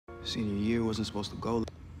Senior year wasn't supposed to go.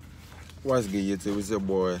 What's good, YouTube? It's your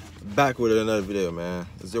boy back with another video, man.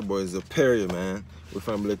 It's your boy Zapperia, man. We're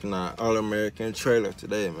finna be looking at All-American trailer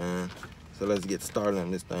today, man. So let's get started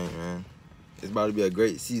on this thing, man. It's about to be a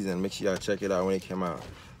great season. Make sure y'all check it out when it came out.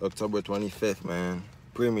 October 25th, man.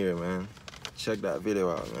 Premiere, man. Check that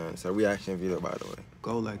video out, man. It's a reaction video, by the way.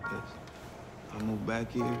 Go like this. I moved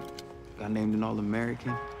back here, got named an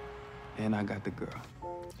All-American, and I got the girl.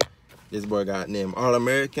 This boy got named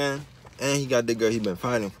All-American, and he got the girl he been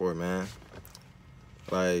fighting for, man.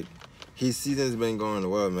 Like, his season's been going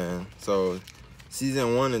well, man. So,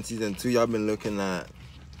 season 1 and season 2, y'all been looking at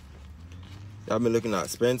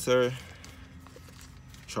Spencer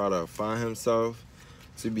try to find himself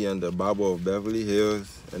to be in the Bible of Beverly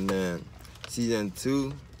Hills, and then season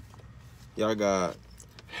 2, y'all got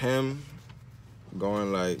him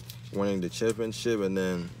going like winning the championship, and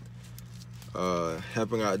then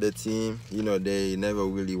helping out the team. You know, they never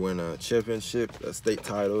really win a championship, a state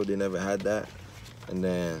title. They never had that, and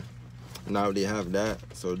then now they have that,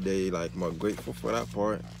 so they like more grateful for that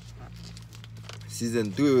part.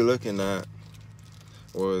 Season 3 we're looking at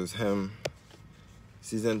was him.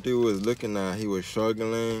 Season 3 was looking at he was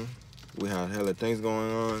struggling. We had hella things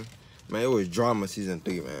going on, man. It was drama. Season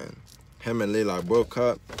 3, man. Him and Layla broke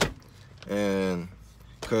up, and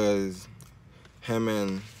cause him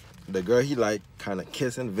and the girl he like kind of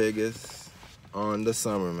kiss in Vegas on the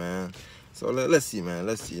summer, man. So let's see, man.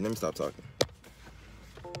 Let's see. Let me stop talking.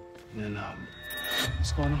 And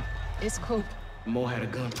what's going on? It's cool. Mo had a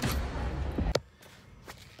gun.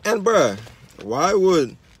 And bruh, why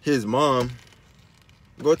would his mom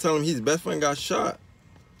go tell him his best friend got shot,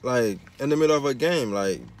 like in the middle of a game?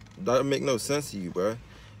 Like, that make no sense to you, bruh.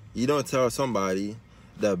 You don't tell somebody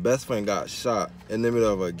that best friend got shot in the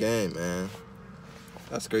middle of a game, man.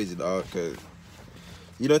 That's crazy, dog, because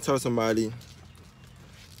you don't tell somebody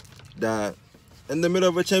that in the middle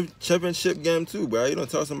of a championship game too, bro. You don't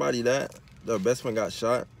tell somebody that their best friend got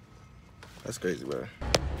shot. That's crazy, bro.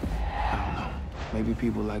 I don't know. Maybe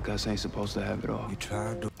people like us ain't supposed to have it all. You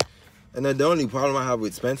tried to. And then the only problem I have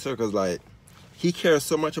with Spencer, because, like, he cares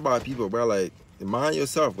so much about people, bro. Like, mind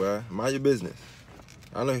yourself, bro. Mind your business.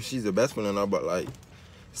 I know she's the best friend and all, but, like,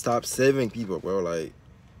 stop saving people, bro. Like,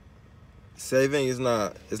 saving is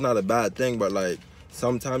not, it's not a bad thing, but, like,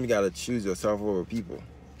 sometimes you gotta choose yourself over people.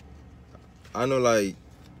 I know, like,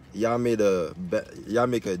 y'all make a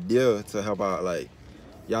deal to help out, like,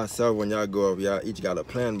 y'allself when y'all go up. Y'all each got a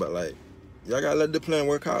plan, but, like, y'all gotta let the plan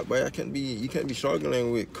work out, bro. You can't be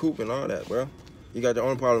struggling with Coop and all that, bro. You got your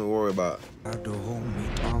own problem to worry about. Tried to hold me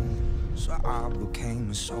down, so I became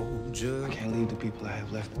a soldier. I can't leave the people I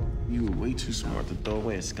have left. You were way too smart to throw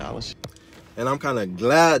away a scholarship. And I'm kind of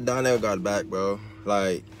glad Donnell got back, bro.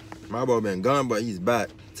 Like, my boy been gone, but he's back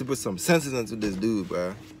to put some senses into this dude,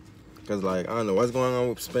 bro. Cause, like, I don't know what's going on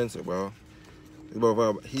with Spencer, bro.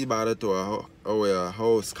 He's about to throw away a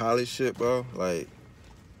whole scholarship, bro. Like,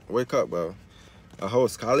 wake up, bro. A whole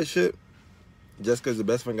scholarship just because the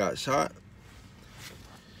best friend got shot.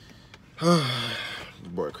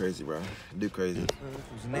 Boy, crazy, bro. Dude, crazy.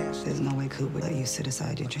 There's no way Coop would let you sit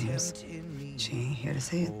aside your dreams. She ain't here to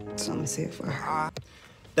say it, so I'm gonna say it for her.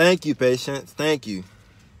 Thank you, Patience. Thank you.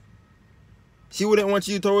 She wouldn't want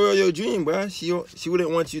you to throw away your dream, bro. She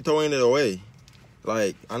wouldn't want you throwing it away.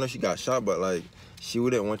 Like, I know she got shot, but, like, she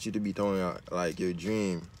wouldn't want you to be throwing out, like, your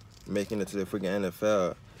dream, making it to the freaking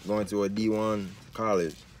NFL, going to a D1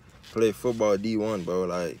 college, play football D1, bro.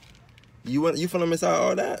 Like, you finna miss out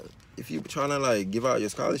all that if you trying to, like, give out your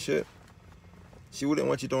scholarship. She wouldn't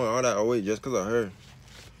want you throwing all that away just because of her.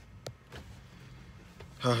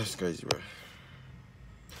 Oh, it's crazy, bro.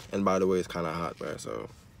 And by the way, it's kind of hot, bro, so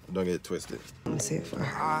don't get it twisted. I'm gonna say it for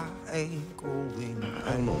her. I ain't going.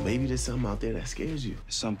 I don't know, maybe there's something out there that scares you.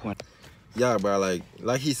 At some point. Yeah, bro,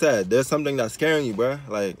 like he said, there's something that's scaring you, bro.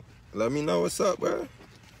 Like, let me know what's up, bro.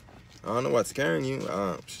 I don't know what's scaring you.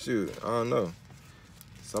 Shoot, I don't know.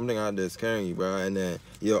 Something out there scaring you, bro. And then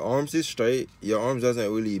your arms is straight. Your arms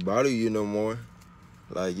doesn't really bother you no more.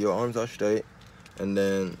 Like, your arms are straight. And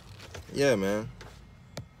then, yeah, man.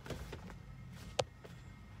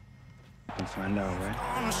 We'll find out, right?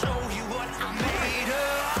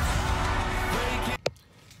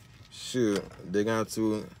 Shoot, they got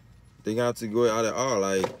to go out at all.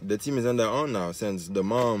 Like, the team is on their own now since the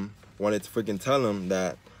mom wanted to freaking tell him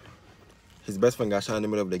that his best friend got shot in the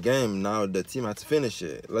middle of the game. Now the team has to finish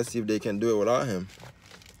it. Let's see if they can do it without him.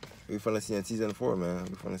 We finna see in season 4, man.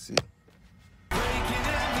 We finna see.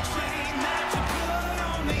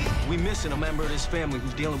 We missing a member of this family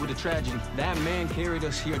who's dealing with a tragedy. That man carried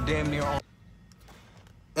us here damn near all.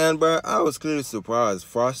 And, bro, I was clearly surprised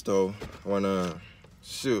Frosto, when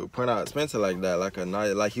shoot, point out Spencer like that,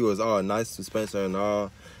 like he was all nice to Spencer and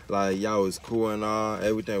all, like y'all was cool and all,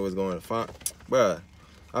 everything was going fine. Bruh,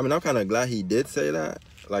 I mean, I'm kind of glad he did say that,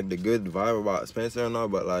 like the good vibe about Spencer and all,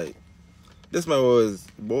 but like, this man was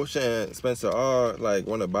bullshitting Spencer all, like,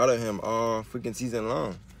 want to bother him all freaking season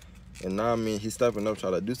long. And now, I mean, he's stepping up,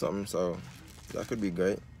 trying to do something, so that could be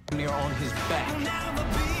great. You're on his back.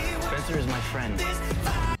 Spencer is my friend.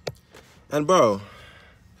 And bro,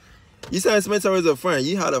 you said Spencer was a friend.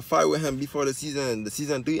 You had a fight with him before the season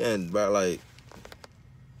 3 end, but like,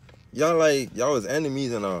 y'all was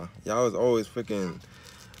enemies and all. Y'all was always freaking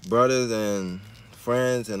brothers and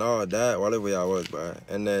friends and all that, whatever y'all was, bro.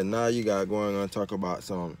 And then now you got going on talk about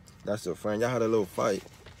that's your friend. Y'all had a little fight.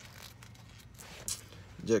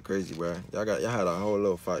 Just crazy, bro. Y'all had a whole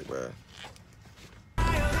little fight, bro.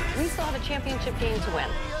 We still have a championship game to win.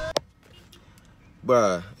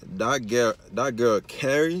 Bruh, that girl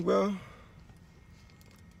Carrie, bro.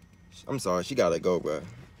 I'm sorry, she gotta go, bro.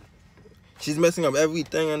 She's messing up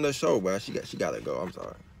everything in the show, bro. She gotta go. I'm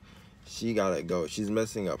sorry. She gotta go. She's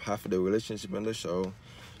messing up half of the relationship in the show.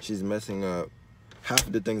 She's messing up half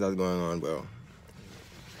of the things that's going on, bro.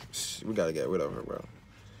 We gotta get rid of her, bro.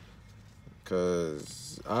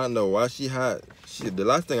 Cause I don't know why the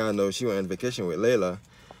last thing I know, she went on vacation with Layla.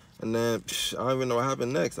 And then, I don't even know what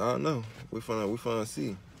happened next. I don't know. We finna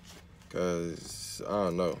see. Cause, I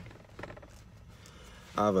don't know.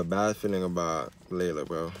 I have a bad feeling about Layla,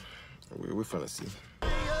 bro. We finna see.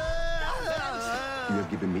 You're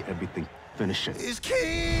giving me everything. Finish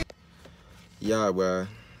it. Yeah, bro.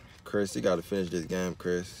 Chris, you gotta finish this game,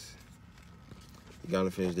 Chris. You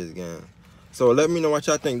gotta finish this game. So let me know what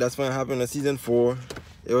y'all think that's gonna happen in season 4.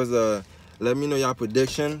 It was let me know y'all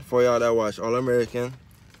prediction for y'all that watch All American.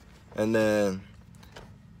 And then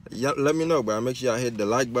yeah, let me know, bro. Make sure y'all hit the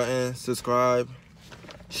like button, subscribe,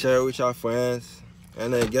 share it with y'all friends,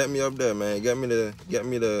 and then get me up there, man. Get me to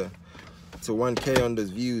 1K on those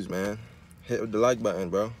views, man. Hit the like button,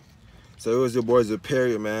 bro. So it was your boy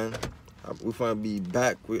Superior, man. We finna be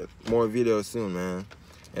back with more videos soon, man.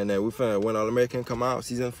 And then when All American come out,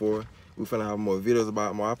 season 4, we finna have more videos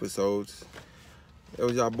about more episodes. It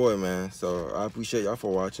was y'all boy, man. So I appreciate y'all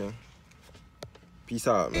for watching. Peace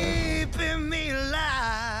out, man.